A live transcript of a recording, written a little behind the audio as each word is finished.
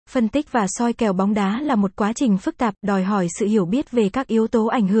Phân tích và soi kèo bóng đá là một quá trình phức tạp, đòi hỏi sự hiểu biết về các yếu tố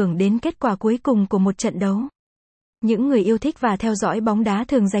ảnh hưởng đến kết quả cuối cùng của một trận đấu. Những người yêu thích và theo dõi bóng đá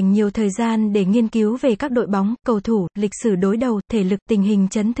thường dành nhiều thời gian để nghiên cứu về các đội bóng, cầu thủ, lịch sử đối đầu, thể lực, tình hình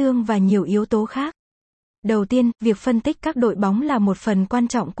chấn thương và nhiều yếu tố khác. Đầu tiên, việc phân tích các đội bóng là một phần quan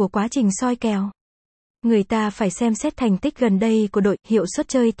trọng của quá trình soi kèo. Người ta phải xem xét thành tích gần đây của đội, hiệu suất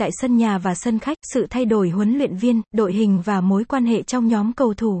chơi tại sân nhà và sân khách, sự thay đổi huấn luyện viên, đội hình và mối quan hệ trong nhóm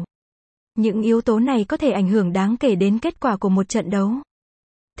cầu thủ. Những yếu tố này có thể ảnh hưởng đáng kể đến kết quả của một trận đấu.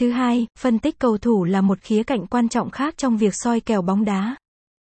 Thứ hai, phân tích cầu thủ là một khía cạnh quan trọng khác trong việc soi kèo bóng đá.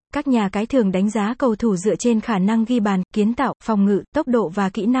 Các nhà cái thường đánh giá cầu thủ dựa trên khả năng ghi bàn, kiến tạo, phòng ngự, tốc độ và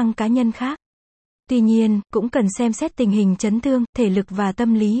kỹ năng cá nhân khác. Tuy nhiên, cũng cần xem xét tình hình chấn thương, thể lực và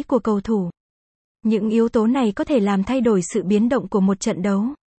tâm lý của cầu thủ. Những yếu tố này có thể làm thay đổi sự biến động của một trận đấu.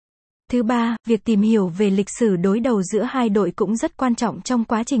 Thứ ba, việc tìm hiểu về lịch sử đối đầu giữa hai đội cũng rất quan trọng trong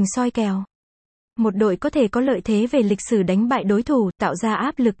quá trình soi kèo. Một đội có thể có lợi thế về lịch sử đánh bại đối thủ, tạo ra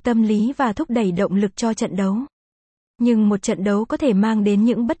áp lực tâm lý và thúc đẩy động lực cho trận đấu. Nhưng một trận đấu có thể mang đến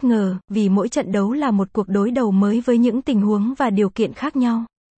những bất ngờ, vì mỗi trận đấu là một cuộc đối đầu mới với những tình huống và điều kiện khác nhau.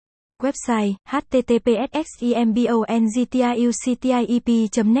 Website: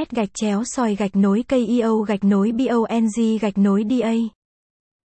 https://embongtiuctiep.net/soi-keo-bong-da